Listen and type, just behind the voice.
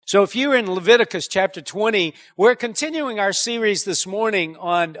So if you're in Leviticus chapter 20, we're continuing our series this morning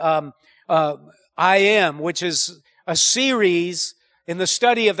on I Am, which is a series in the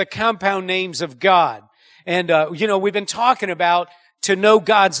study of the compound names of God. And, we've been talking about to know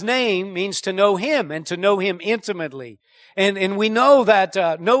God's name means to know Him and to know Him intimately. And we know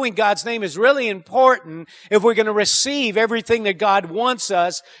that knowing God's name is really important if we're going to receive everything that God wants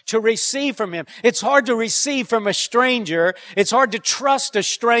us to receive from Him. It's hard to receive from a stranger. It's hard to trust a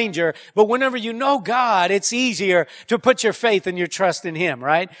stranger. But whenever you know God, it's easier to put your faith and your trust in Him,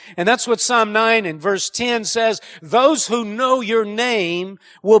 right? And that's what Psalm 9 and verse 10 says. Those who know your name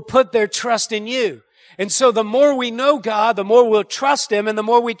will put their trust in you. And so the more we know God, the more we'll trust Him. And the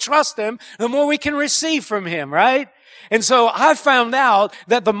more we trust Him, the more we can receive from Him, right? And so I found out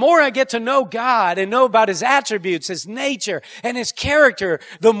that the more I get to know God and know about His attributes, His nature, and His character,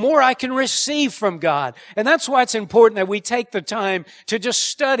 the more I can receive from God. And that's why it's important that we take the time to just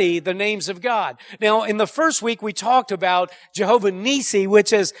study the names of God. Now, in the first week, we talked about Jehovah Nissi,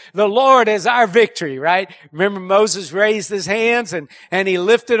 which is the Lord is our victory, right? Remember Moses raised his hands and he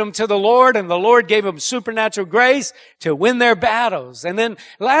lifted them to the Lord, and the Lord gave him supernatural grace to win their battles. And then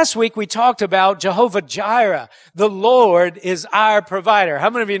last week, we talked about Jehovah Jireh, the Lord is our provider. How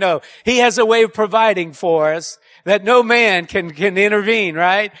many of you know He has a way of providing for us that no man can intervene,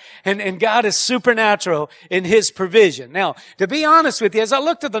 right? And God is supernatural in His provision. Now, to be honest with you, as I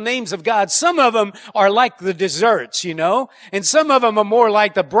looked at the names of God, some of them are like the desserts, and some of them are more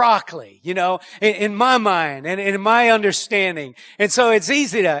like the broccoli, in my mind and in my understanding. And so it's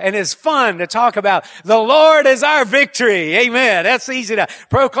easy and it's fun to talk about the Lord is our victory. Amen. That's easy to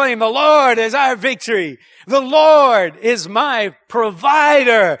proclaim. The Lord is our victory. The Lord is my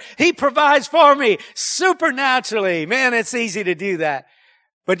provider. He provides for me supernaturally. Man, it's easy to do that.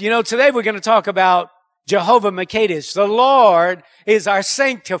 But today we're going to talk about Jehovah Makadesh. The Lord is our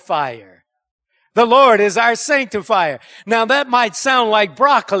sanctifier. The Lord is our sanctifier. Now that might sound like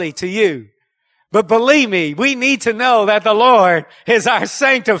broccoli to you, but believe me, we need to know that the Lord is our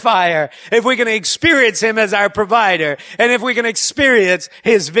sanctifier if we're going to experience Him as our provider and if we can experience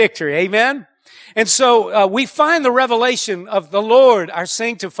His victory. Amen? And so we find the revelation of the Lord, our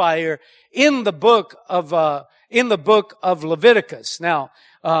sanctifier, in the book of Leviticus. Now,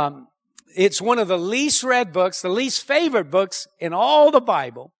 it's one of the least read books, the least favorite books in all the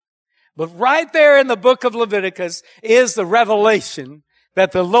Bible. But right there in the book of Leviticus is the revelation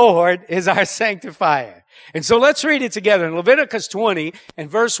that the Lord is our sanctifier. And so let's read it together. In Leviticus 20 and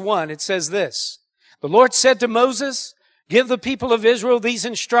verse 1, it says this: The Lord said to Moses, "Give the people of Israel these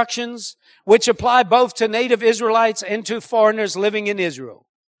instructions, which apply both to native Israelites and to foreigners living in Israel.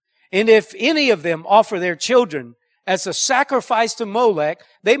 And if any of them offer their children as a sacrifice to Molech,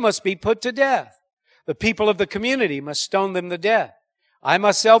 they must be put to death. The people of the community must stone them to death. I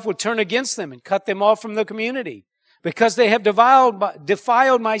myself will turn against them and cut them off from the community, because they have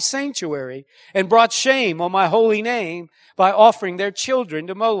defiled my sanctuary and brought shame on my holy name by offering their children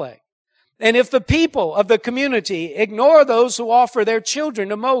to Molech. And if the people of the community ignore those who offer their children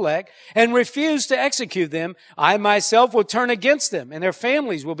to Molech and refuse to execute them, I myself will turn against them, and their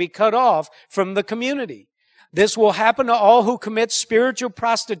families will be cut off from the community. This will happen to all who commit spiritual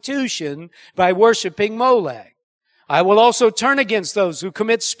prostitution by worshiping Molech. I will also turn against those who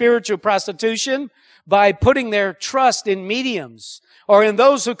commit spiritual prostitution by putting their trust in mediums or in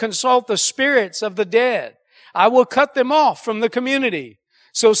those who consult the spirits of the dead. I will cut them off from the community.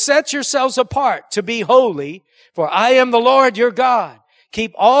 So set yourselves apart to be holy, for I am the Lord your God.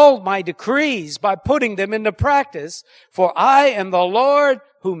 Keep all my decrees by putting them into practice, for I am the Lord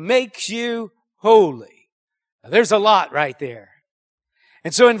who makes you holy." Now, there's a lot right there.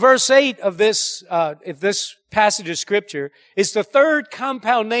 And so in verse 8 of this passage of Scripture is the third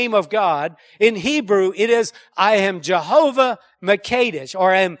compound name of God. In Hebrew, it is, I am Jehovah Makadesh,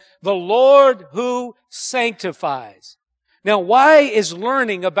 or I am the Lord who sanctifies. Now, why is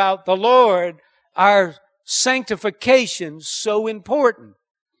learning about the Lord, our sanctification, so important?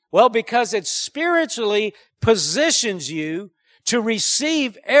 Well, because it spiritually positions you to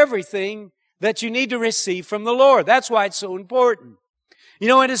receive everything that you need to receive from the Lord. That's why it's so important. It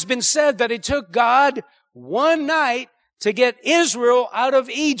has been said that it took God one night to get Israel out of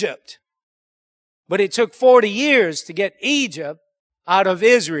Egypt, but it took 40 years to get Egypt out of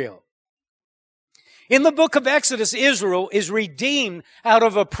Israel. In the book of Exodus, Israel is redeemed out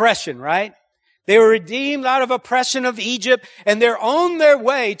of oppression, right? They were redeemed out of oppression of Egypt, and they're on their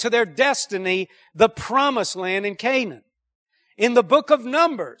way to their destiny, the promised land in Canaan. In the book of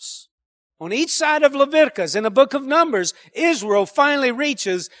Numbers, On each side of Leviticus, in the book of Numbers, Israel finally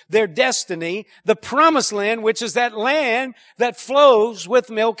reaches their destiny, the promised land, which is that land that flows with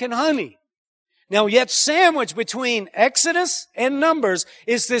milk and honey. Now, yet sandwiched between Exodus and Numbers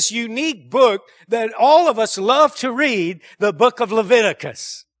is this unique book that all of us love to read, the book of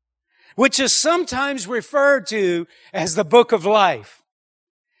Leviticus, which is sometimes referred to as the book of life.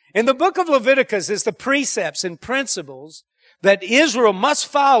 In the book of Leviticus is the precepts and principles that Israel must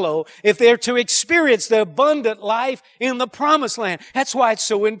follow if they're to experience the abundant life in the promised land. That's why it's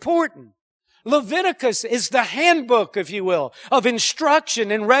so important. Leviticus is the handbook, if you will, of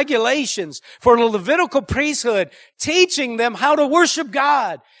instruction and regulations for the Levitical priesthood, teaching them how to worship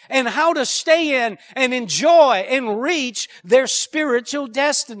God and how to stay in and enjoy and reach their spiritual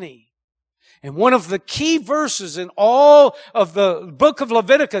destiny. And one of the key verses in all of the book of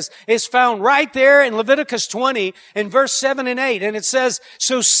Leviticus is found right there in Leviticus 20 in verse 7 and 8. And it says,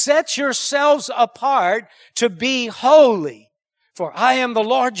 "So set yourselves apart to be holy, for I am the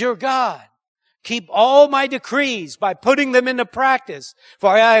Lord your God. Keep all my decrees by putting them into practice,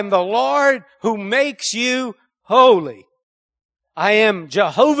 for I am the Lord who makes you holy. I am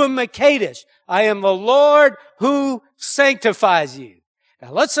Jehovah Mekadesh. I am the Lord who sanctifies you."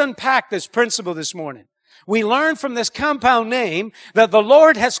 Now let's unpack this principle this morning. We learn from this compound name that the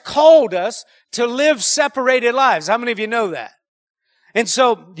Lord has called us to live separated lives. How many of you know that? And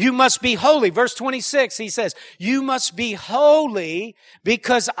so you must be holy. Verse 26, he says, "You must be holy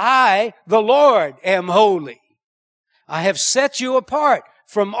because I, the Lord, am holy. I have set you apart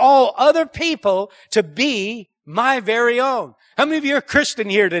from all other people to be my very own." How many of you are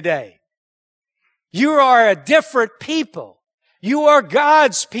Christian here today? You are a different people. You are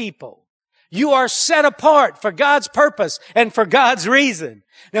God's people. You are set apart for God's purpose and for God's reason.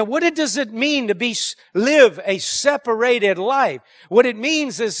 Now, what does it mean to live a separated life? What it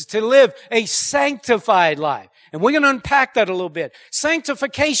means is to live a sanctified life. And we're going to unpack that a little bit.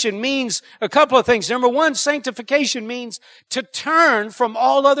 Sanctification means a couple of things. Number one, sanctification means to turn from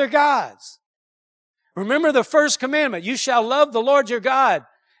all other gods. Remember the first commandment, you shall love the Lord your God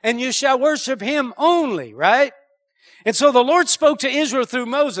and you shall worship Him only, right? And so the Lord spoke to Israel through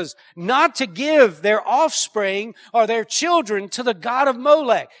Moses not to give their offspring or their children to the god of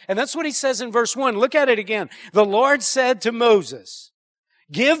Molech. And that's what He says in verse 1. Look at it again. The Lord said to Moses,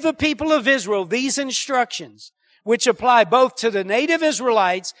 "Give the people of Israel these instructions, which apply both to the native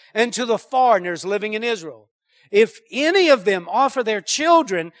Israelites and to the foreigners living in Israel. If any of them offer their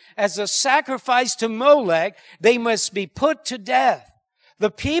children as a sacrifice to Molech, they must be put to death. The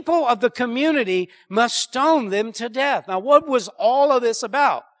people of the community must stone them to death." Now, what was all of this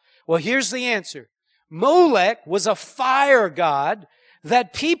about? Well, here's the answer. Molech was a fire god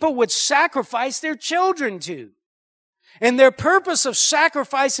that people would sacrifice their children to. And their purpose of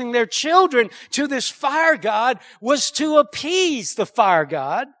sacrificing their children to this fire god was to appease the fire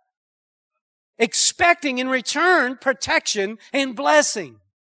god, expecting in return protection and blessing.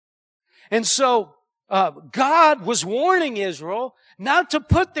 And so God was warning Israel not to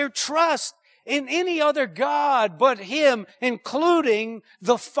put their trust in any other god but Him, including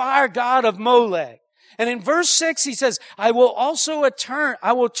the fire god of Molech. And in verse 6, He says, I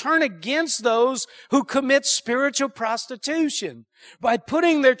will turn against those who commit spiritual prostitution by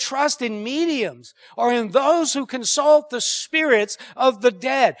putting their trust in mediums or in those who consult the spirits of the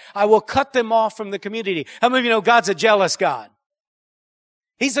dead. I will cut them off from the community. How many of you know God's a jealous God?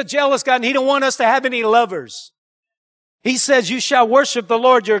 He's a jealous God, and He don't want us to have any lovers. He says, you shall worship the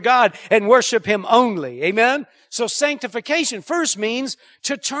Lord your God and worship Him only. Amen? So sanctification first means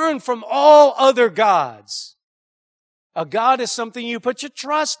to turn from all other gods. A God is something you put your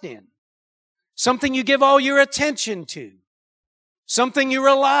trust in, something you give all your attention to, something you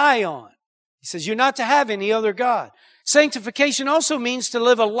rely on. He says you're not to have any other God. Sanctification also means to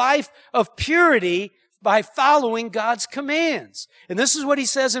live a life of purity by following God's commands. And this is what He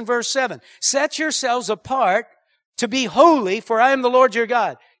says in verse 7. Set yourselves apart to be holy, for I am the Lord your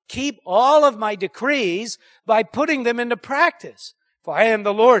God. Keep all of my decrees by putting them into practice, for I am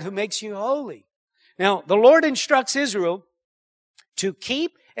the Lord who makes you holy. Now, the Lord instructs Israel to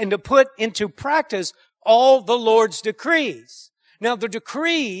keep and to put into practice all the Lord's decrees. Now, the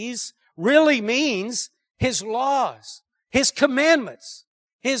decrees really means His laws, His commandments,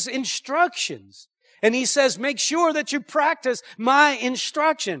 His instructions. And He says, make sure that you practice my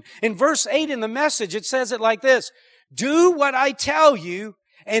instruction. In verse 8 in the Message, it says it like this. Do what I tell you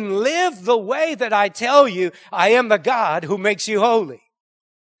and live the way that I tell you. I am the God who makes you holy.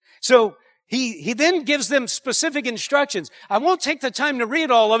 So He then gives them specific instructions. I won't take the time to read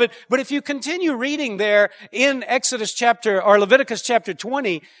all of it, but if you continue reading there in Leviticus chapter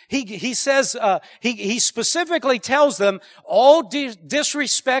 20, he says, he specifically tells them all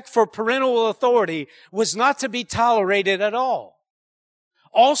disrespect for parental authority was not to be tolerated at all.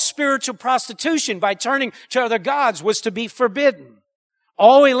 All spiritual prostitution by turning to other gods was to be forbidden.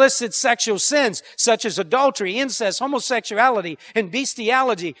 All illicit sexual sins, such as adultery, incest, homosexuality, and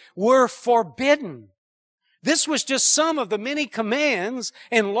bestiality, were forbidden. This was just some of the many commands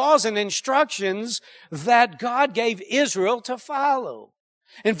and laws and instructions that God gave Israel to follow.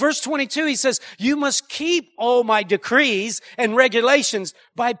 In verse 22, he says, you must keep all my decrees and regulations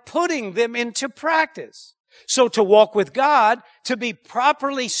by putting them into practice. So to walk with God, to be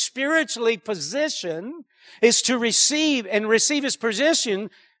properly spiritually positioned, is to receive His position,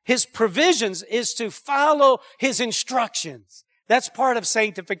 His provisions, is to follow His instructions. That's part of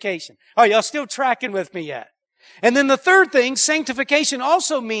sanctification. Are y'all still tracking with me yet? And then the third thing, sanctification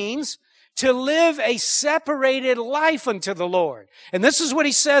also means to live a separated life unto the Lord. And this is what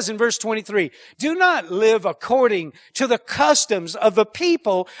he says in verse 23. Do not live according to the customs of the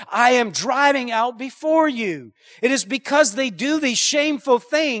people I am driving out before you. It is because they do these shameful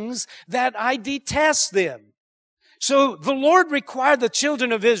things that I detest them. So the Lord required the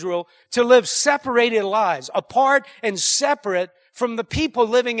children of Israel to live separated lives, apart and separate from the people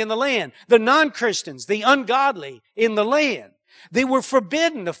living in the land, the non-Christians, the ungodly in the land. They were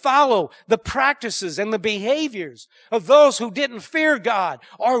forbidden to follow the practices and the behaviors of those who didn't fear God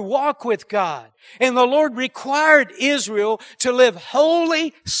or walk with God. And the Lord required Israel to live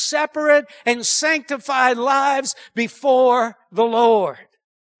holy, separate, and sanctified lives before the Lord.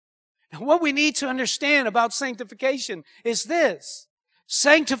 Now, what we need to understand about sanctification is this.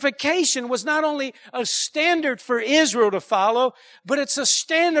 Sanctification was not only a standard for Israel to follow, but it's a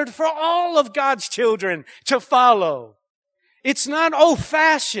standard for all of God's children to follow. It's not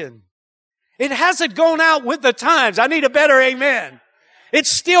old-fashioned. It hasn't gone out with the times. I need a better amen. It's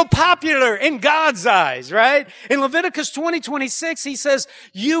still popular in God's eyes, right? In Leviticus 20:26, he says,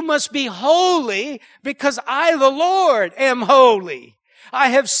 you must be holy because I, the Lord, am holy. I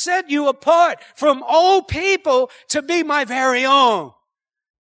have set you apart from all people to be my very own.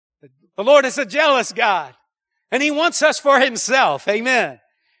 The Lord is a jealous God, and He wants us for Himself. Amen.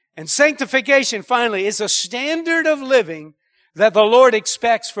 And sanctification, finally, is a standard of living that the Lord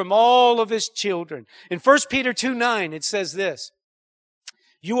expects from all of His children. In 1 Peter 2:9, it says this,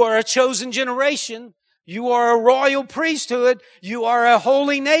 you are a chosen generation. You are a royal priesthood. You are a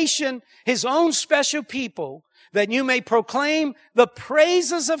holy nation, His own special people, that you may proclaim the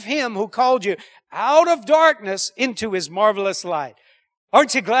praises of Him who called you out of darkness into His marvelous light.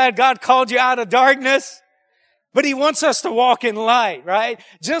 Aren't you glad God called you out of darkness? But He wants us to walk in light, right?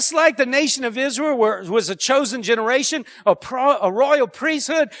 Just like the nation of Israel was a chosen generation, a royal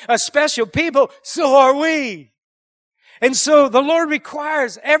priesthood, a special people, so are we. And so the Lord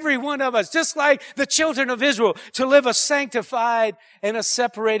requires every one of us, just like the children of Israel, to live a sanctified and a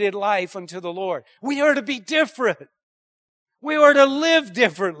separated life unto the Lord. We are to be different. We are to live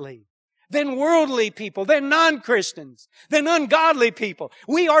differently than worldly people, than non-Christians, than ungodly people.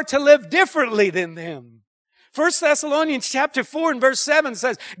 We are to live differently than them. 1 Thessalonians chapter 4 and verse 7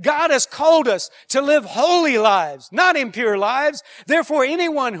 says, God has called us to live holy lives, not impure lives. Therefore,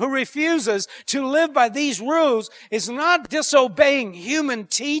 anyone who refuses to live by these rules is not disobeying human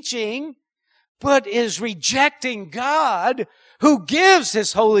teaching, but is rejecting God who gives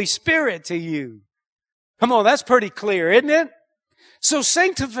His Holy Spirit to you. Come on, that's pretty clear, isn't it? So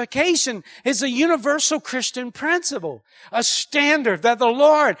sanctification is a universal Christian principle, a standard that the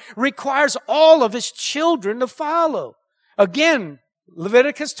Lord requires all of His children to follow. Again,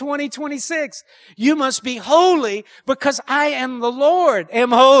 Leviticus 20:26, you must be holy because I am the Lord,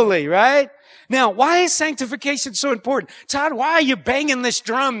 am holy, right? Now, why is sanctification so important? Todd, why are you banging this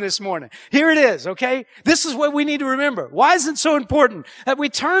drum this morning? Here it is, okay? This is what we need to remember. Why is it so important that we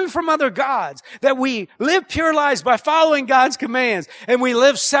turn from other gods, that we live pure lives by following God's commands, and we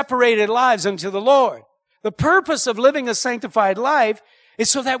live separated lives unto the Lord? The purpose of living a sanctified life is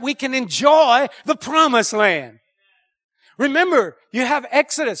so that we can enjoy the promised land. Remember, you have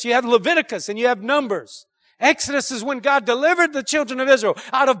Exodus, you have Leviticus, and you have Numbers. Exodus is when God delivered the children of Israel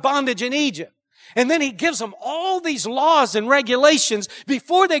out of bondage in Egypt. And then He gives them all these laws and regulations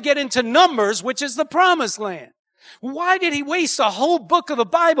before they get into Numbers, which is the promised land. Why did He waste a whole book of the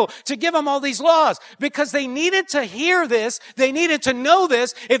Bible to give them all these laws? Because they needed to hear this, they needed to know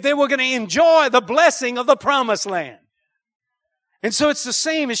this if they were going to enjoy the blessing of the promised land. And so it's the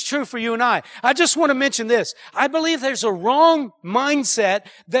same is true for you and I. I just want to mention this. I believe there's a wrong mindset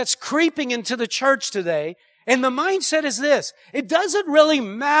that's creeping into the church today. And the mindset is this. It doesn't really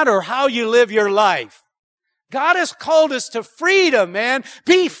matter how you live your life. God has called us to freedom, man.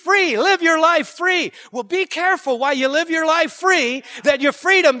 Be free. Live your life free. Well, be careful while you live your life free that your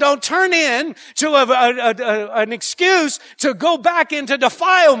freedom don't turn into an excuse to go back into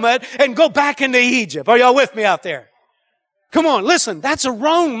defilement and go back into Egypt. Are y'all with me out there? Come on, listen, that's a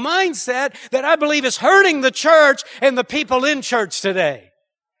wrong mindset that I believe is hurting the church and the people in church today.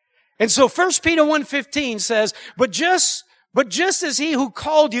 And so 1 Peter 1:15 says, But just as he who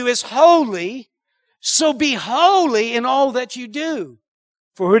called you is holy, so be holy in all that you do.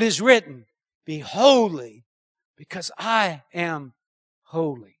 For it is written, Be holy, because I am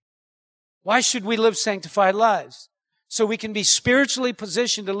holy. Why should we live sanctified lives? So we can be spiritually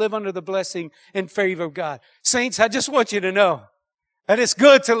positioned to live under the blessing and favor of God. Saints, I just want you to know that it's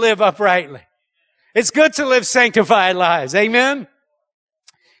good to live uprightly. It's good to live sanctified lives. Amen?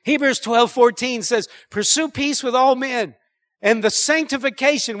 Hebrews 12:14 says, Pursue peace with all men and the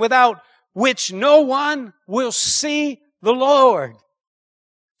sanctification without which no one will see the Lord.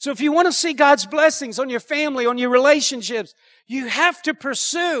 So if you want to see God's blessings on your family, on your relationships, you have to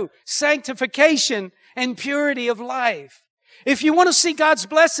pursue sanctification and purity of life. If you want to see God's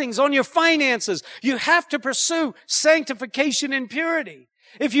blessings on your finances, you have to pursue sanctification and purity.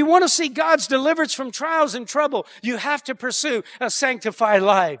 If you want to see God's deliverance from trials and trouble, you have to pursue a sanctified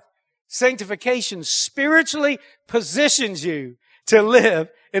life. Sanctification spiritually positions you to live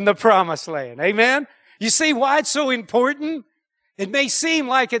in the promised land. Amen? You see why it's so important? It may seem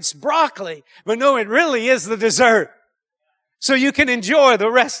like it's broccoli, but no, it really is the dessert. So you can enjoy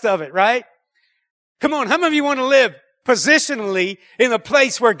the rest of it, right? Come on, how many of you want to live positionally in a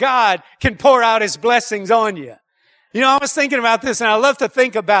place where God can pour out His blessings on you? You know, I was thinking about this, and I love to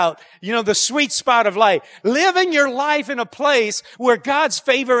think about, the sweet spot of life. Living your life in a place where God's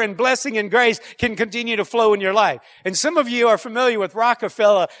favor and blessing and grace can continue to flow in your life. And some of you are familiar with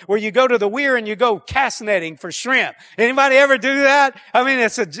Rockefeller, where you go to the weir and you go cast netting for shrimp. Anybody ever do that? I mean,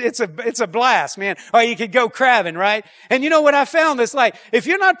 it's a blast, man. Or you could go crabbing, right? And you know what I found? It's like, if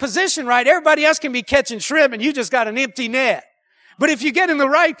you're not positioned right, everybody else can be catching shrimp and you just got an empty net. But if you get in the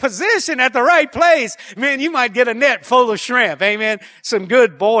right position at the right place, man, you might get a net full of shrimp. Amen. Some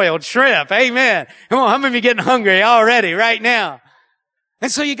good boiled shrimp. Amen. Come on, how many of you getting hungry already right now?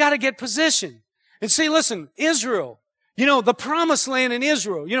 And so you got to get positioned. And see, listen, Israel, the promised land in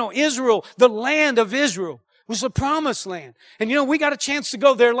Israel, Israel, the land of Israel was the promised land. And we got a chance to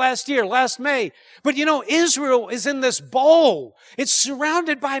go there last May. But Israel is in this bowl. It's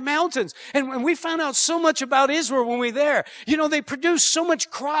surrounded by mountains. And we found out so much about Israel when we were there. They produce so much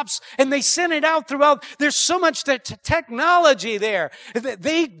crops and they send it out throughout. There's so much technology there.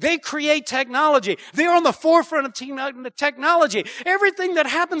 They create technology. They're on the forefront of technology. Everything that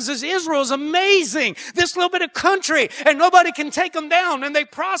happens in Israel is amazing. This little bit of country and nobody can take them down and they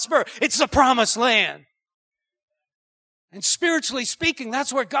prosper. It's the promised land. And spiritually speaking,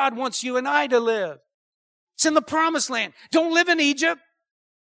 that's where God wants you and I to live. It's in the promised land. Don't live in Egypt.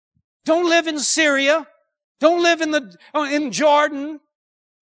 Don't live in Syria. Don't live in Jordan.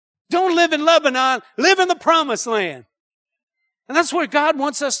 Don't live in Lebanon. Live in the promised land. And that's where God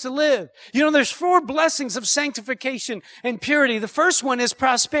wants us to live. There's 4 blessings of sanctification and purity. The first one is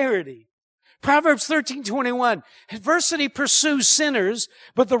prosperity. Proverbs 13:21. Adversity pursues sinners,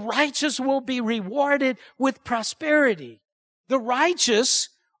 but the righteous will be rewarded with prosperity. The righteous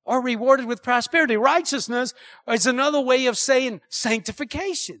are rewarded with prosperity. Righteousness is another way of saying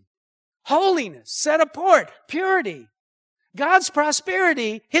sanctification, holiness, set apart, purity. God's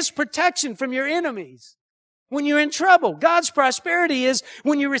prosperity, His protection from your enemies. When you're in trouble, God's prosperity is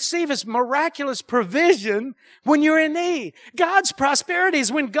when you receive His miraculous provision when you're in need. God's prosperity is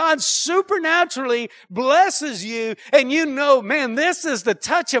when God supernaturally blesses you and man, this is the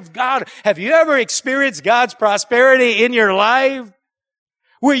touch of God. Have you ever experienced God's prosperity in your life?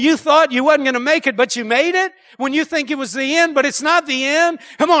 Where you thought you wasn't going to make it, but you made it? When you think it was the end, but it's not the end?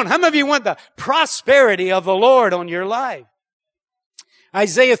 Come on, how many of you want the prosperity of the Lord on your life?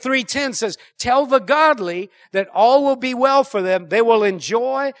 Isaiah 3:10 says, Tell the godly that all will be well for them. They will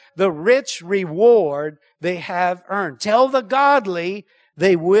enjoy the rich reward they have earned. Tell the godly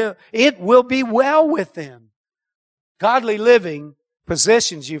it will be well with them. Godly living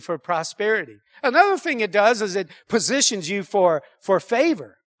positions you for prosperity. Another thing it does is it positions you for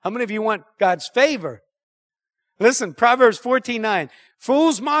favor. How many of you want God's favor? Listen, Proverbs 14:9.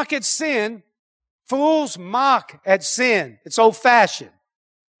 Fools mock at sin. Fools mock at sin. It's old-fashioned.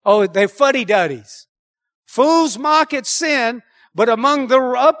 Oh, they're fuddy-duddies. Fools mock at sin, But among the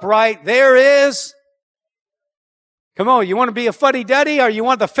upright, there is, come on, you want to be a fuddy-duddy or you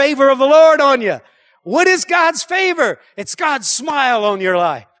want the favor of the Lord on you? What is God's favor? It's God's smile on your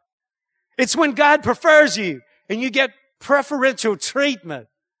life. It's when God prefers you and you get preferential treatment.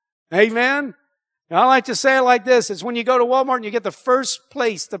 Amen? And I like to say it like this. It's when you go to Walmart and you get the first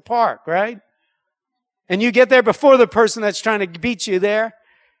place to park, right? And you get there before the person that's trying to beat you there.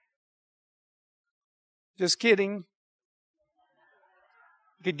 Just kidding.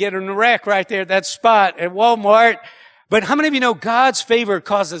 You could get in a wreck right there at that spot at Walmart. But how many of you know God's favor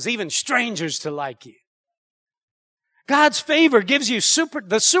causes even strangers to like you? God's favor gives you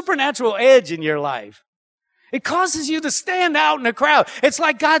the supernatural edge in your life. It causes you to stand out in the crowd. It's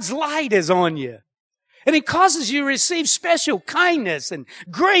like God's light is on you. And it causes you to receive special kindness and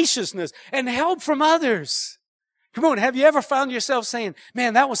graciousness and help from others. Come on, have you ever found yourself saying,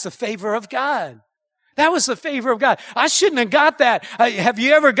 man, that was the favor of God? That was the favor of God. I shouldn't have got that. Have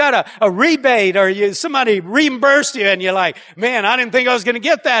you ever got a rebate or somebody reimbursed you and you're like, man, I didn't think I was going to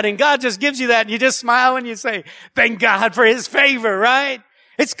get that. And God just gives you that and you just smile and you say, thank God for His favor, right?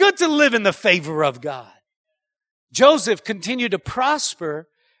 It's good to live in the favor of God. Joseph continued to prosper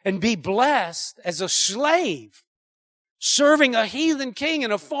and be blessed as a slave, serving a heathen king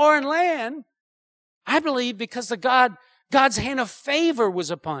in a foreign land, I believe because God's hand of favor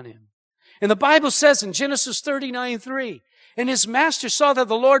was upon him. And the Bible says in Genesis 39:3, and his master saw that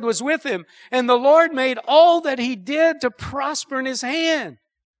the Lord was with him, and the Lord made all that he did to prosper in his hand.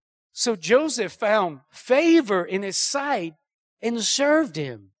 So Joseph found favor in his sight and served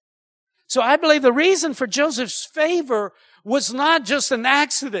him. So I believe the reason for Joseph's favor was not just an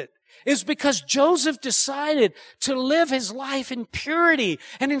accident. It's because Joseph decided to live his life in purity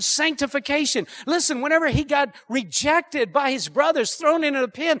and in sanctification. Listen, whenever he got rejected by his brothers, thrown into the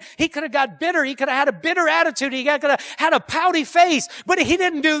pen, he could have got bitter. He could have had a bitter attitude. He could have had a pouty face. But he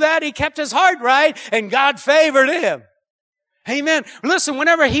didn't do that. He kept his heart right, and God favored him. Amen. Listen,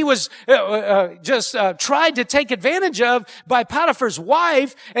 whenever he was tried to take advantage of by Potiphar's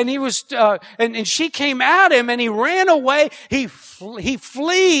wife, and he was and she came at him, and he ran away. He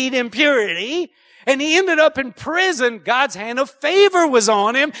fled impurity, and he ended up in prison. God's hand of favor was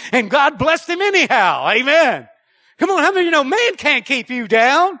on him, and God blessed him anyhow. Amen. Come on, how many of you know man can't keep you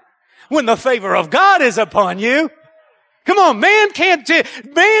down when the favor of God is upon you? Come on, man can't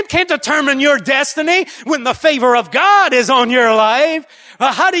determine your destiny when the favor of God is on your life.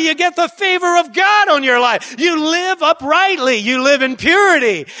 How do you get the favor of God on your life? You live uprightly. You live in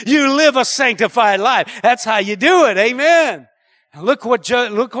purity. You live a sanctified life. That's how you do it. Amen. Now look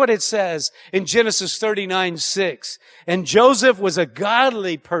what it says in Genesis 39:6. And Joseph was a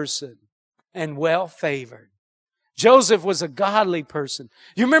godly person and well favored. Joseph was a godly person.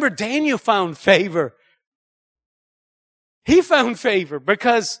 You remember Daniel found favor. He found favor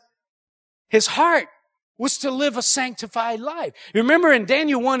because his heart was to live a sanctified life. You remember in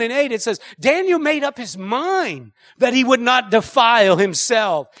Daniel 1:8, it says, Daniel made up his mind that he would not defile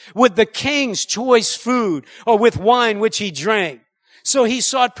himself with the king's choice food or with wine which he drank. So he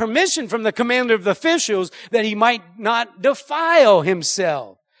sought permission from the commander of the officials that he might not defile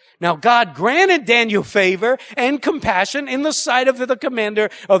himself. Now God granted Daniel favor and compassion in the sight of the commander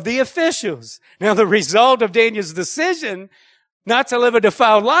of the officials. Now the result of Daniel's decision not to live a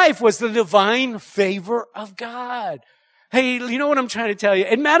defiled life was the divine favor of God. Hey, you know what I'm trying to tell you?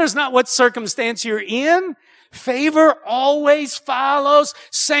 It matters not what circumstance you're in. Favor always follows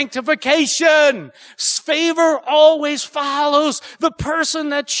sanctification. Favor always follows the person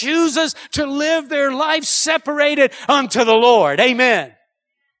that chooses to live their life separated unto the Lord. Amen.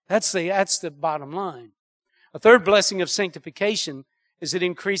 That's the bottom line. A third blessing of sanctification is it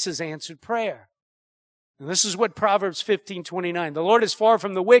increases answered prayer. And this is what Proverbs 15:29. The Lord is far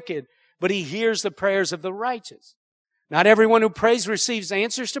from the wicked, but He hears the prayers of the righteous. Not everyone who prays receives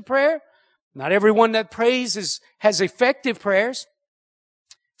answers to prayer. Not everyone that prays has effective prayers.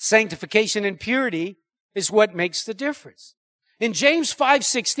 Sanctification and purity is what makes the difference. In James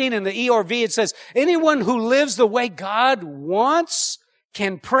 5:16 in the ERV, it says, anyone who lives the way God wants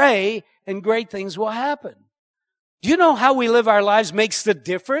can pray and great things will happen. Do you know how we live our lives makes the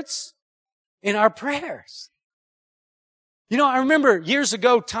difference? In our prayers. You know, I remember years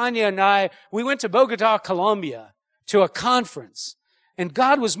ago, Tanya and I, we went to Bogota, Colombia to a conference. And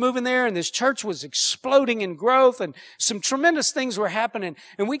God was moving there, and this church was exploding in growth, and some tremendous things were happening.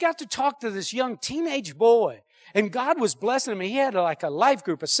 And we got to talk to this young teenage boy. And God was blessing him. He had like a life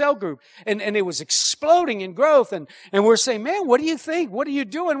group, a cell group, and it was exploding in growth. And we're saying, man, what do you think? What are you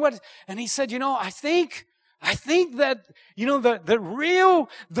doing? And he said, you know, I think I think that, the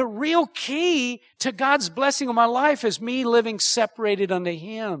real key to God's blessing on my life is me living separated unto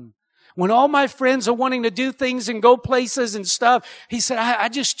Him. When all my friends are wanting to do things and go places and stuff, He said, I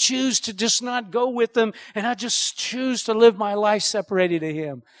just choose to just not go with them, and I just choose to live my life separated to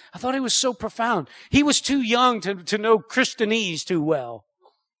Him. I thought it was so profound. He was too young to know Christianese too well.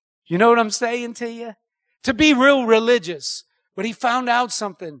 You know what I'm saying to you? To be real religious. But he found out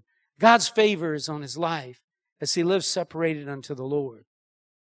something. God's favor is on his life as he lives separated unto the Lord.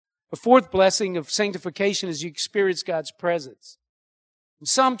 The fourth blessing of sanctification is you experience God's presence. In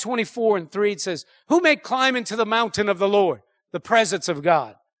Psalm 24:3 it says, who may climb into the mountain of the Lord, the presence of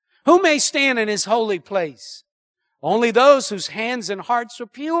God? Who may stand in His holy place? Only those whose hands and hearts are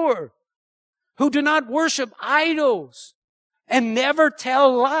pure, who do not worship idols and never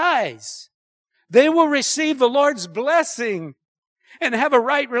tell lies. They will receive the Lord's blessing and have a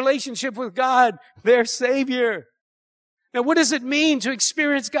right relationship with God, their Savior. Now, what does it mean to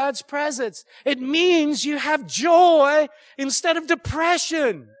experience God's presence? It means you have joy instead of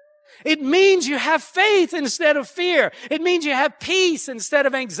depression. It means you have faith instead of fear. It means you have peace instead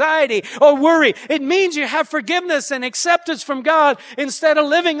of anxiety or worry. It means you have forgiveness and acceptance from God instead of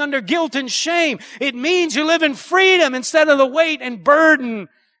living under guilt and shame. It means you live in freedom instead of the weight and burden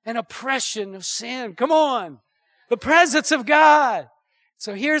and oppression of sin. Come on. The presence of God.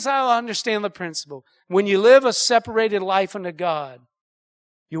 So here's how I understand the principle. When you live a separated life unto God,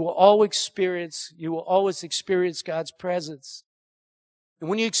 you will always experience God's presence. And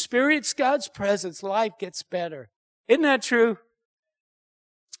when you experience God's presence, life gets better. Isn't that true?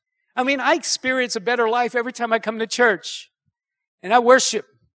 I mean, I experience a better life every time I come to church and I worship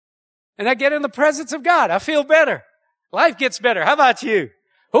and I get in the presence of God. I feel better. Life gets better. How about you?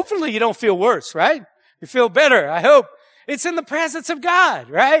 Hopefully you don't feel worse, right? You feel better, I hope. It's in the presence of God,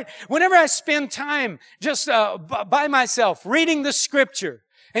 right? Whenever I spend time just by myself reading the Scripture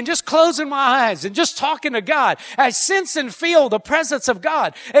and just closing my eyes and just talking to God, I sense and feel the presence of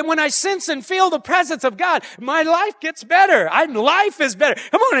God. And when I sense and feel the presence of God, my life gets better. Life is better.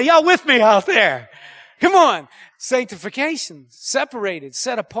 Come on, are y'all with me out there? Come on. Sanctification, separated,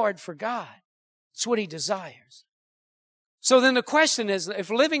 set apart for God. It's what He desires. So then the question is, if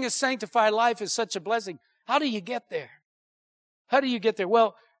living a sanctified life is such a blessing, how do you get there? How do you get there?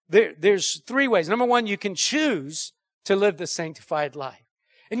 Well, there's three ways. Number one, you can choose to live the sanctified life.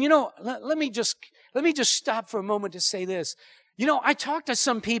 And let me just stop for a moment to say this. I talk to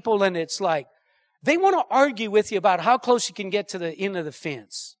some people and it's like, they want to argue with you about how close you can get to the end of the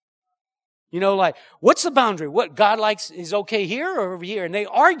fence. Like, what's the boundary? What God likes is okay here or over here? And they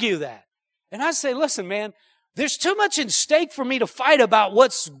argue that. And I say, listen, man, there's too much at stake for me to fight about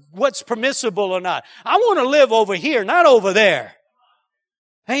what's permissible or not. I want to live over here, not over there.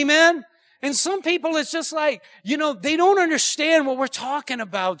 Amen? And some people, it's just like, they don't understand what we're talking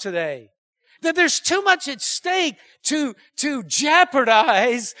about today. That there's too much at stake to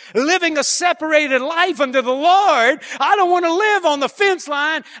jeopardize living a separated life unto the Lord. I don't want to live on the fence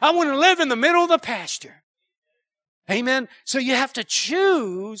line. I want to live in the middle of the pasture. Amen? So you have to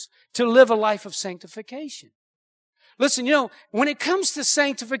choose to live a life of sanctification. Listen, when it comes to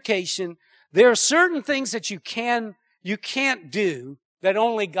sanctification, there are certain things that you can't do that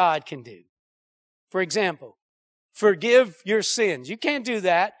only God can do. For example, forgive your sins. You can't do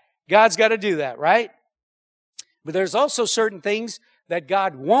that. God's got to do that, right? But there's also certain things that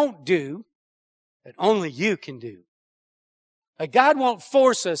God won't do that only you can do. Like God won't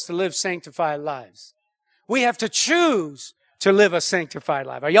force us to live sanctified lives. We have to choose to live a sanctified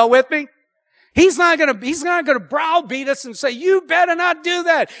life. Are y'all with me? He's not gonna browbeat us and say, you better not do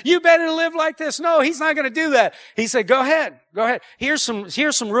that. You better live like this. No, He's not gonna do that. He said, go ahead. Here's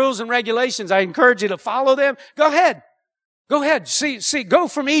some rules and regulations. I encourage you to follow them. Go ahead. See, go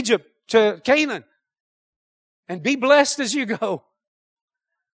from Egypt to Canaan and be blessed as you go.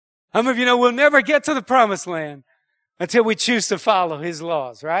 Some of you know we'll never get to the promised land until we choose to follow His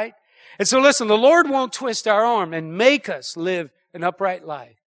laws, right? And so listen, the Lord won't twist our arm and make us live an upright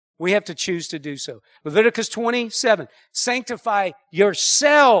life. We have to choose to do so. Leviticus 27, sanctify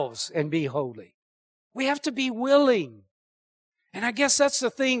yourselves and be holy. We have to be willing. And I guess that's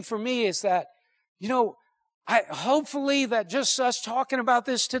the thing for me is that, hopefully that just us talking about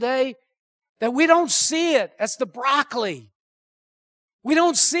this today, that we don't see it as the broccoli. We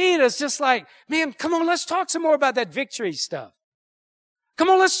don't see it as just like, man, come on, let's talk some more about that victory stuff. Come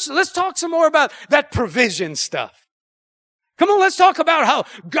on, let's talk some more about that provision stuff. Come on, let's talk about how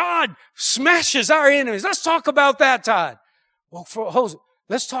God smashes our enemies. Let's talk about that, Todd. Well,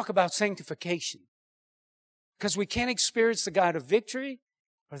 let's talk about sanctification. Because we can't experience the God of victory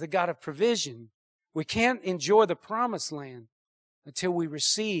or the God of provision We can't enjoy the promised land until we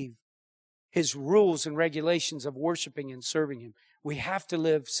receive His rules and regulations of worshiping and serving Him. We have to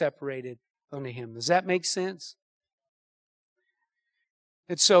live separated unto Him. Does that make sense?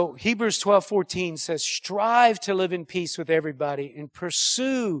 And so Hebrews 12:14 says, strive to live in peace with everybody and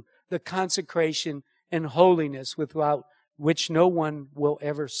pursue the consecration and holiness without which no one will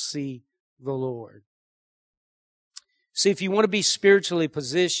ever see the Lord. See, if you want to be spiritually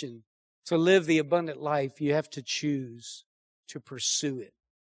positioned to live the abundant life, you have to choose to pursue it,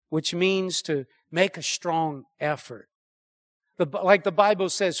 which means to make a strong effort. Like the Bible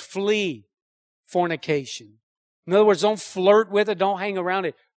says, flee fornication. In other words, don't flirt with it. Don't hang around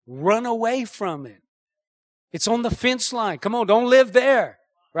it. Run away from it. It's on the fence line. Come on, don't live there,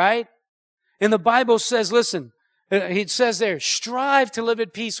 right? And the Bible says, listen, it says there, strive to live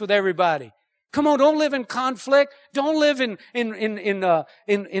at peace with everybody. Come on, don't live in conflict. Don't live in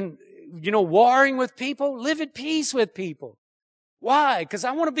warring with people. Live at peace with people. Why? Because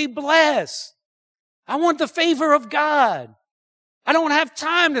I want to be blessed. I want the favor of God. I don't have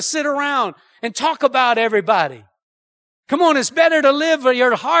time to sit around and talk about everybody. Come on, it's better to live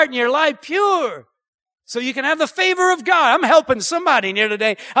your heart and your life pure so you can have the favor of God. I'm helping somebody here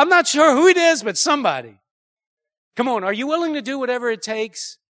today. I'm not sure who it is, but somebody. Come on, are you willing to do whatever it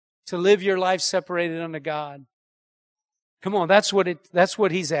takes to live your life separated unto God? Come on, that's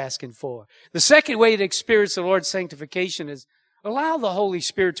what He's asking for. The second way to experience the Lord's sanctification is allow the Holy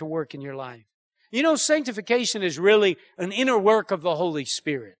Spirit to work in your life. You know, sanctification is really an inner work of the Holy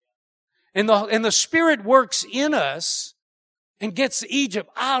Spirit. And the Spirit works in us and gets Egypt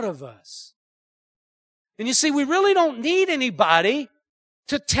out of us. And you see, we really don't need anybody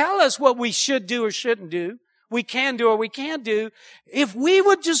to tell us what we should do or shouldn't do, we can do or we can't do. If we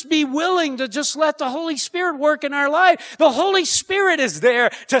would just be willing to just let the Holy Spirit work in our life, the Holy Spirit is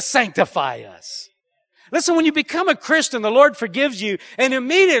there to sanctify us. Listen, when you become a Christian, the Lord forgives you, and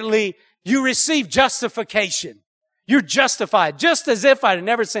immediately you receive justification. You're justified, just as if I had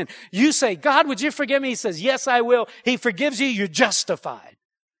never sinned. You say, God, would you forgive me? He says, yes, I will. He forgives you. You're justified.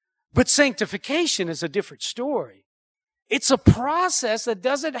 But sanctification is a different story. It's a process that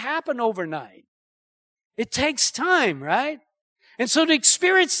doesn't happen overnight. It takes time, right? And so to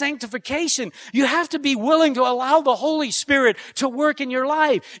experience sanctification, you have to be willing to allow the Holy Spirit to work in your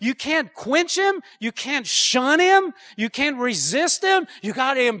life. You can't quench Him. You can't shun Him. You can't resist Him. You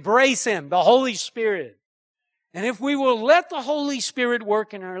got to embrace Him, the Holy Spirit. And if we will let the Holy Spirit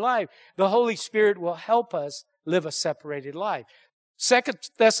work in our life, the Holy Spirit will help us live a separated life. 2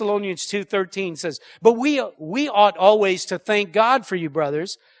 Thessalonians 2:13 says, but we ought always to thank God for you,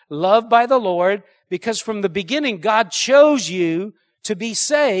 brothers, loved by the Lord, because from the beginning God chose you to be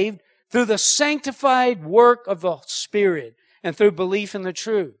saved through the sanctified work of the Spirit and through belief in the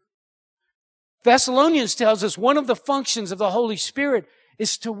truth. Thessalonians tells us one of the functions of the Holy Spirit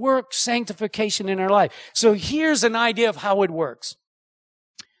is to work sanctification in our life. So here's an idea of how it works.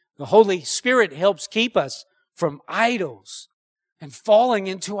 The Holy Spirit helps keep us from idols and falling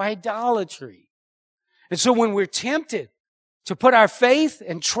into idolatry. And so when we're tempted to put our faith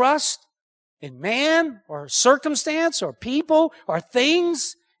and trust in man or circumstance or people or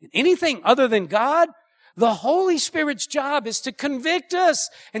things, anything other than God, the Holy Spirit's job is to convict us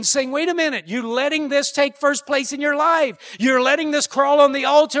and saying, wait a minute, you're letting this take first place in your life. You're letting this crawl on the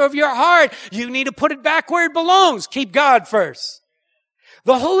altar of your heart. You need to put it back where it belongs. Keep God first.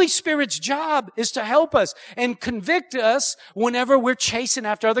 The Holy Spirit's job is to help us and convict us whenever we're chasing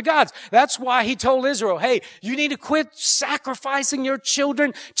after other gods. That's why He told Israel, hey, you need to quit sacrificing your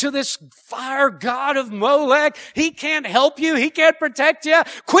children to this fire god of Molech. He can't help you. He can't protect you.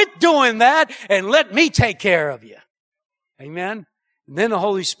 Quit doing that and let me take care of you. Amen. And then the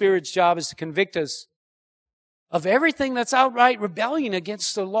Holy Spirit's job is to convict us of everything that's outright rebellion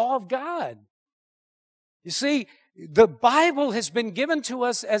against the law of God. You see, the Bible has been given to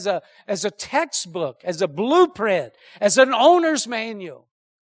us as a textbook, as a blueprint, as an owner's manual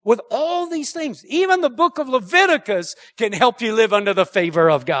with all these things. Even the book of Leviticus can help you live under the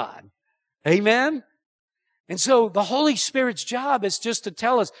favor of God. Amen? And so the Holy Spirit's job is just to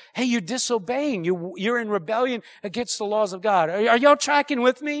tell us, hey, you're disobeying. You're in rebellion against the laws of God. Are y'all tracking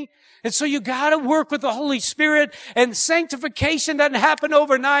with me? And so you gotta work with the Holy Spirit, and sanctification doesn't happen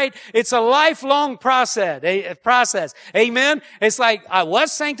overnight. It's a lifelong process. Amen? It's like, I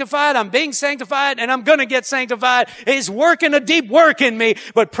was sanctified, I'm being sanctified, and I'm gonna get sanctified. He's working a deep work in me,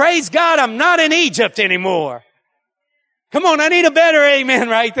 but praise God, I'm not in Egypt anymore. Come on, I need a better amen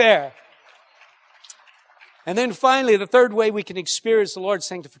right there. And then finally, the third way we can experience the Lord's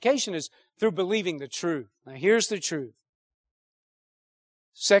sanctification is through believing the truth. Now here's the truth.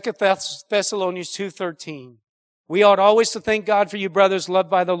 2 Thessalonians 2:13. We ought always to thank God for you, brothers, loved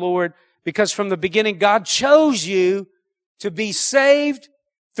by the Lord, because from the beginning God chose you to be saved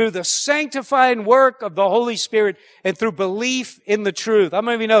through the sanctifying work of the Holy Spirit and through belief in the truth. How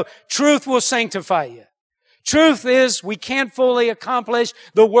many of you know truth will sanctify you? Truth is we can't fully accomplish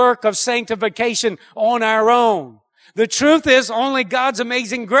the work of sanctification on our own. The truth is only God's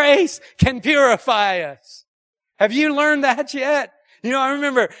amazing grace can purify us. Have you learned that yet? You know, I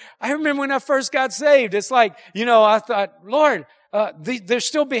remember when I first got saved, it's like, you know, I thought, Lord, there's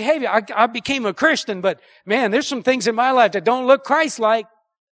still behavior. I became a Christian, but man, there's some things in my life that don't look Christ-like.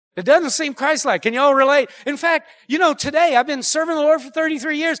 It doesn't seem Christ-like. Can you all relate? In fact, you know, today I've been serving the Lord for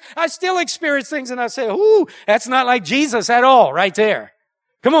 33 years. I still experience things and I say, ooh, that's not like Jesus at all right there.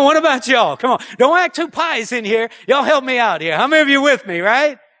 Come on, what about y'all? Come on. Don't act too pious in here. Y'all help me out here. How many of you with me,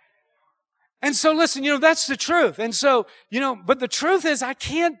 right? And so listen, you know, that's the truth. And so, you know, but the truth is I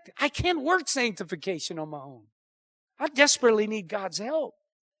can't work sanctification on my own. I desperately need God's help.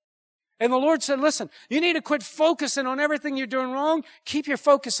 And the Lord said, listen, you need to quit focusing on everything you're doing wrong. Keep your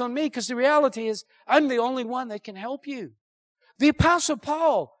focus on me, because the reality is I'm the only one that can help you. The Apostle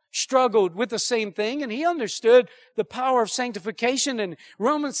Paul struggled with the same thing, and he understood the power of sanctification in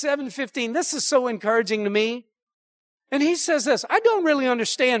Romans 7:15. This is so encouraging to me. And he says this, I don't really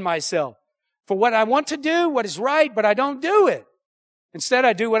understand myself for what I want to do, what is right, but I don't do it. Instead,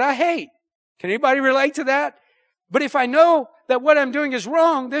 I do what I hate. Can anybody relate to that? But if I know that what I'm doing is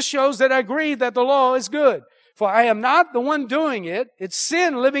wrong, this shows that I agree that the law is good. For I am not the one doing it. It's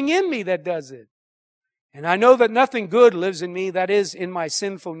sin living in me that does it. And I know that nothing good lives in me, that is, in my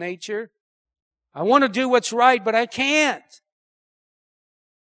sinful nature. I want to do what's right, but I can't.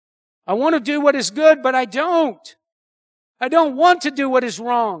 I want to do what is good, but I don't. I don't want to do what is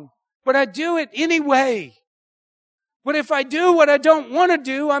wrong, but I do it anyway. But if I do what I don't want to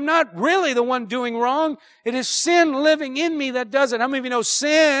do, I'm not really the one doing wrong. It is sin living in me that does it. How many of you know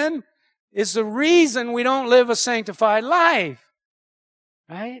sin is the reason we don't live a sanctified life?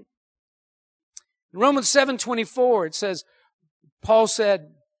 Right? In Romans 7:24, it says, Paul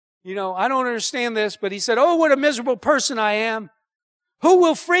said, you know, I don't understand this, but he said, oh, what a miserable person I am. Who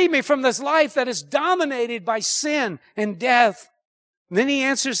will free me from this life that is dominated by sin and death? And then he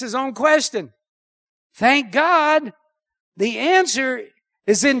answers his own question. Thank God. The answer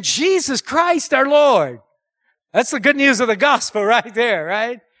is in Jesus Christ our Lord. That's the good news of the gospel right there,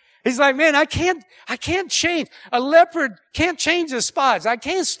 right? He's like, man, I can't change. A leopard can't change his spots. I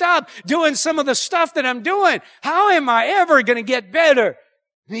can't stop doing some of the stuff that I'm doing. How am I ever going to get better?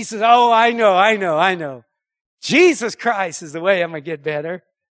 And he says, oh, I know. Jesus Christ is the way I'm going to get better.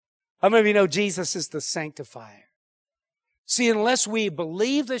 How many of you know Jesus is the sanctifier? See, unless we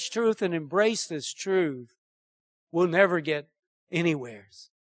believe this truth and embrace this truth, we'll never get anywhere.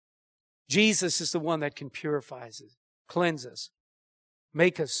 Jesus is the one that can purify us, cleanse us,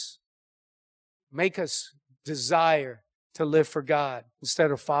 make us desire to live for God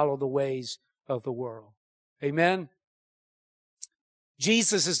instead of follow the ways of the world. Amen?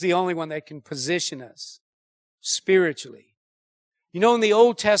 Jesus is the only one that can position us spiritually. You know, in the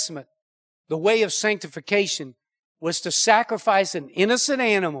Old Testament, the way of sanctification was to sacrifice an innocent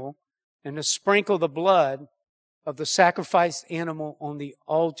animal and to sprinkle the blood of the sacrificed animal on the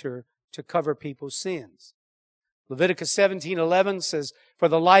altar to cover people's sins. Leviticus 17:11 says, for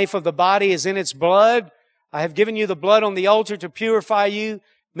the life of the body is in its blood. I have given you the blood on the altar to purify you,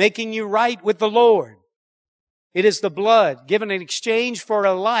 making you right with the Lord. It is the blood given in exchange for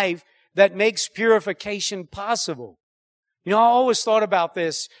a life that makes purification possible. You know, I always thought about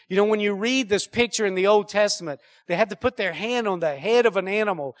this. You know, when you read this picture in the Old Testament, they had to put their hand on the head of an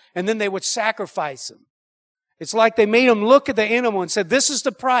animal and then they would sacrifice him. It's like they made him look at the animal and said, this is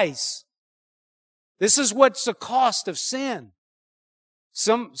the price. This is what's the cost of sin.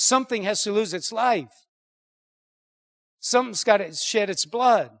 Something has to lose its life. Something's got to shed its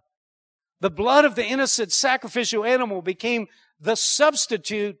blood. The blood of the innocent sacrificial animal became the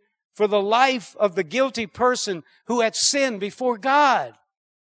substitute for the life of the guilty person who had sinned before God.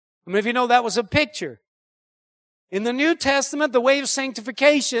 I mean, if you know, that was a picture. In the New Testament, the way of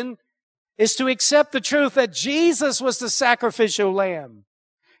sanctification is to accept the truth that Jesus was the sacrificial lamb.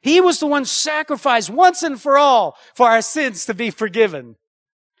 He was the one sacrificed once and for all for our sins to be forgiven.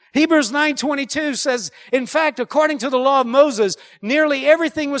 Hebrews 9:22 says, in fact, according to the law of Moses, nearly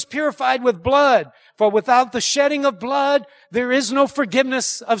everything was purified with blood. For without the shedding of blood, there is no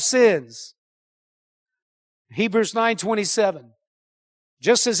forgiveness of sins. Hebrews 9:27.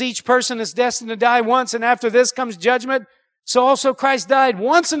 Just as each person is destined to die once, and after this comes judgment, so also Christ died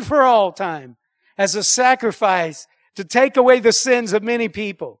once and for all time as a sacrifice to take away the sins of many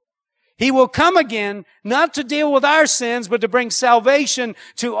people. He will come again, not to deal with our sins, but to bring salvation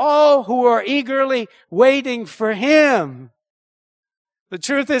to all who are eagerly waiting for Him. The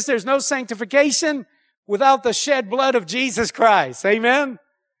truth is, there's no sanctification without the shed blood of Jesus Christ. Amen?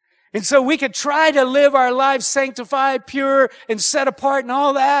 And so we could try to live our lives sanctified, pure, and set apart and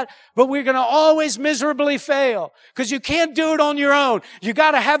all that, but we're going to always miserably fail because you can't do it on your own. You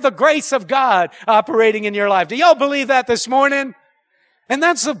got to have the grace of God operating in your life. Do y'all believe that this morning? And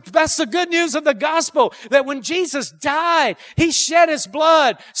that's the good news of the gospel, that when Jesus died, He shed His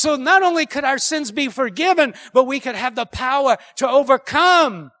blood. So not only could our sins be forgiven, but we could have the power to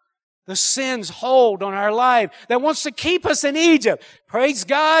overcome the sin's hold on our life that wants to keep us in Egypt. Praise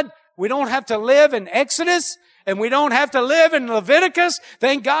God. We don't have to live in Exodus and we don't have to live in Leviticus.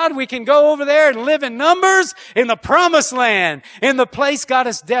 Thank God we can go over there and live in Numbers in the promised land, in the place God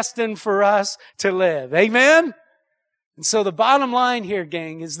has destined for us to live. Amen? And so the bottom line here,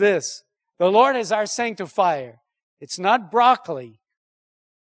 gang, is this. The Lord is our sanctifier. It's not broccoli.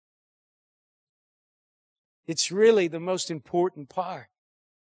 It's really the most important part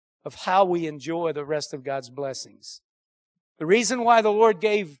of how we enjoy the rest of God's blessings. The reason why the Lord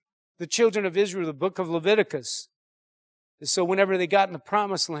gave the children of Israel the book of Leviticus is so whenever they got in the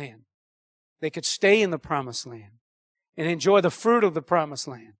promised land, they could stay in the promised land and enjoy the fruit of the promised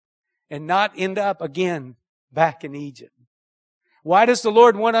land and not end up again back in Egypt. Why does the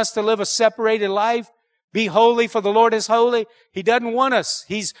Lord want us to live a separated life? Be holy, for the Lord is holy. He doesn't want us.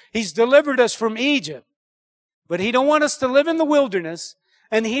 He's delivered us from Egypt. But He don't want us to live in the wilderness,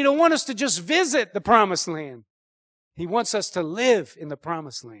 and He don't want us to just visit the promised land. He wants us to live in the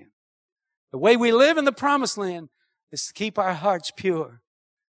promised land. The way we live in the promised land is to keep our hearts pure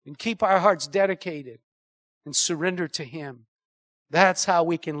and keep our hearts dedicated and surrender to Him. That's how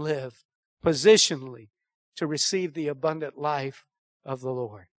we can live positionally to receive the abundant life of the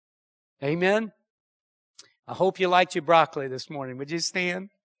Lord. Amen? I hope you liked your broccoli this morning. Would you stand?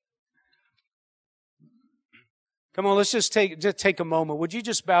 Come on, let's just take a moment. Would you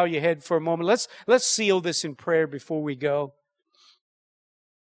just bow your head for a moment? Let's seal this in prayer before we go.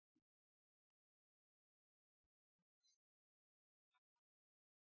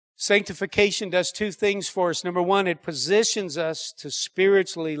 Sanctification does two things for us. Number one, it positions us to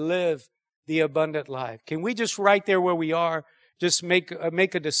spiritually live the abundant life. Can we just right there where we are, just make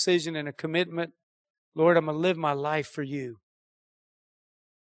a decision and a commitment? Lord, I'm going to live my life for You.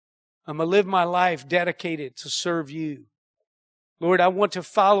 I'm going to live my life dedicated to serve You. Lord, I want to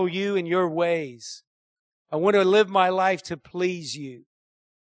follow You in Your ways. I want to live my life to please You.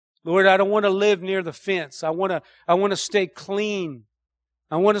 Lord, I don't want to live near the fence. I want to stay clean.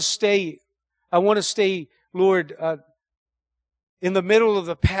 I want to stay, Lord, in the middle of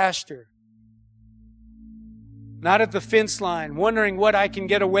the pasture. Not at the fence line, wondering what I can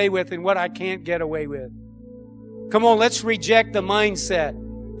get away with and what I can't get away with. Come on, let's reject the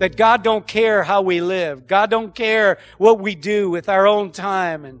mindset that God don't care how we live. God don't care what we do with our own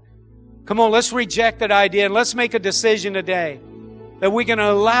time. And come on, let's reject that idea and let's make a decision today that we're going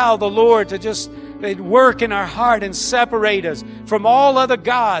to allow the Lord to just work in our heart and separate us from all other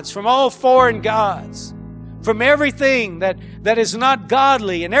gods, from all foreign gods, from everything that is not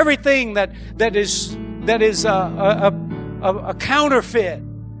godly and everything that is a counterfeit.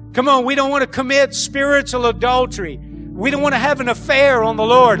 Come on, we don't want to commit spiritual adultery. We don't want to have an affair on the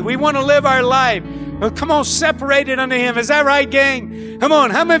Lord. We want to live our life. Come on, separated unto Him. Is that right, gang? Come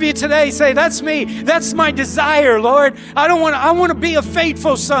on, how many of you today say, that's me. That's my desire, Lord. I want to be a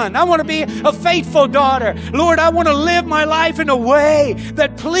faithful son. I want to be a faithful daughter. Lord, I want to live my life in a way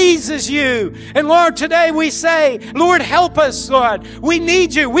that pleases You. And Lord, today we say, Lord, help us, Lord. We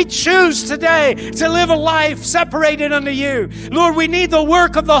need You. We choose today to live a life separated unto You. Lord, we need the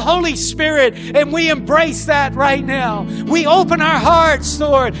work of the Holy Spirit, and we embrace that right now. We open our hearts,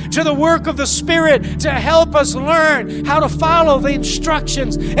 Lord, to the work of the Spirit to help us learn how to follow the instructions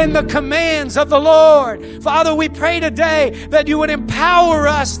and the commands of the Lord. Father, we pray today that You would empower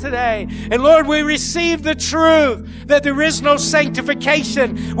us today. And Lord, we receive the truth that there is no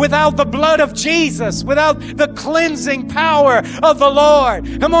sanctification without the blood of Jesus, without the cleansing power of the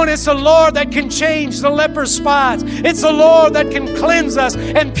Lord. Come on, it's the Lord that can change the leper spots. It's the Lord that can cleanse us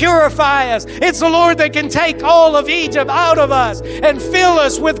and purify us. It's the Lord that can take all of Egypt out of us and fill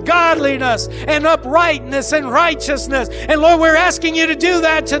us with godliness and uprightness and righteousness. And Lord, we're asking you to do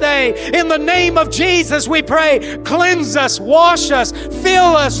that today. In the name of Jesus, we pray, cleanse us, wash us,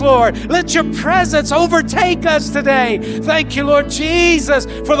 fill us, Lord. Let your presence overtake us today. Thank you, Lord Jesus,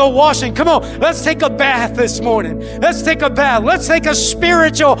 for the washing. Come on, let's take a bath this morning. Let's take a bath. Let's take a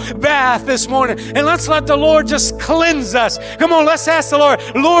spiritual bath this morning. And let's let the Lord just cleanse us. Come on, let's ask the Lord,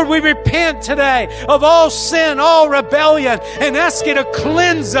 Lord, we repent today of all sin, all rebellion, and ask you to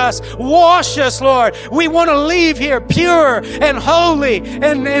cleanse us, wash us, Lord. We want to leave here pure and holy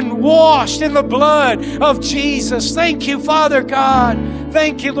and washed in the blood of Jesus. Thank you, Father God.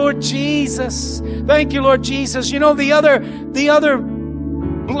 Thank you, Lord Jesus. Thank you, Lord Jesus. You know, the other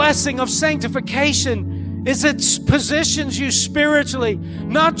blessing of sanctification is it positions you spiritually,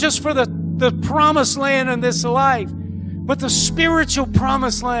 not just for the promised land in this life, but the spiritual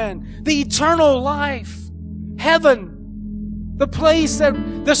promised land, the eternal life, heaven, the place that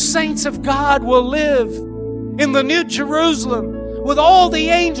the saints of God will live in the New Jerusalem with all the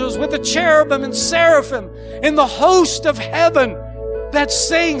angels, with the cherubim and seraphim, in the host of heaven that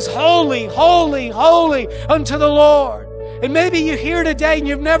sings, holy, holy, holy unto the Lord. And maybe you're here today and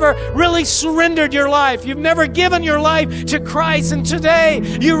you've never really surrendered your life. You've never given your life to Christ. And today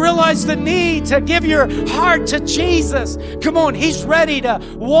you realize the need to give your heart to Jesus. Come on, He's ready to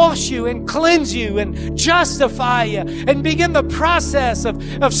wash you and cleanse you and justify you and begin the process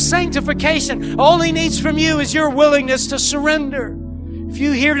of sanctification. All He needs from you is your willingness to surrender. If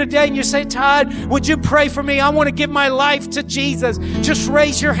you're here today and you say, Todd, would you pray for me? I want to give my life to Jesus. Just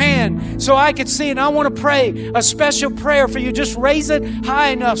raise your hand so I can see it. And I want to pray a special prayer for you. Just raise it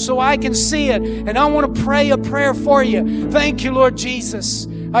high enough so I can see it. And I want to pray a prayer for you. Thank you, Lord Jesus.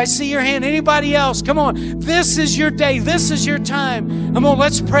 I see your hand. Anybody else? Come on. This is your day. This is your time. Come on,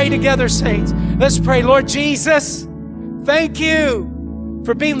 let's pray together, saints. Let's pray. Lord Jesus, thank you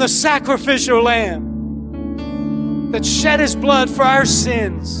for being the sacrificial lamb that shed His blood for our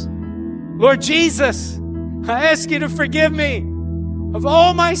sins. Lord Jesus, I ask you to forgive me of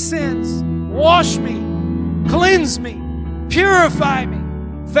all my sins. Wash me, cleanse me, purify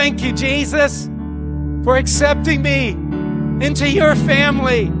me. Thank you, Jesus, for accepting me into your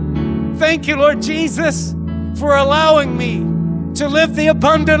family. Thank you, Lord Jesus, for allowing me to live the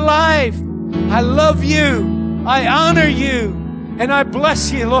abundant life. I love you, I honor you, and I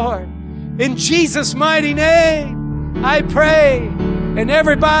bless you, Lord. In Jesus' mighty name, I pray. And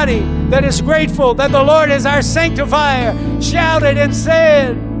everybody that is grateful that the Lord is our sanctifier shouted and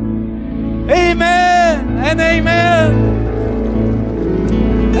said, amen and amen.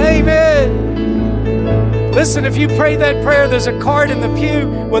 Amen. Listen, if you pray that prayer, there's a card in the pew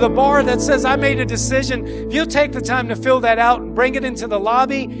with a bar that says, I made a decision. If you'll take the time to fill that out and bring it into the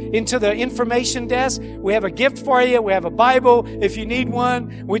lobby, into the information desk, we have a gift for you. We have a Bible if you need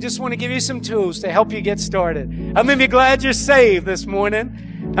one. We just want to give you some tools to help you get started. How many of you glad you're saved this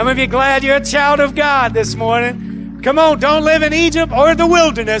morning? How many of you glad you're a child of God this morning? Come on, don't live in Egypt or the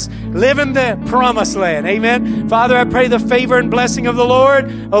wilderness. Live in the promised land. Amen. Father, I pray the favor and blessing of the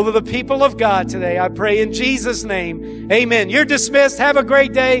Lord over the people of God today. I pray in Jesus' name. Amen. You're dismissed. Have a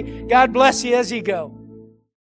great day. God bless you as you go.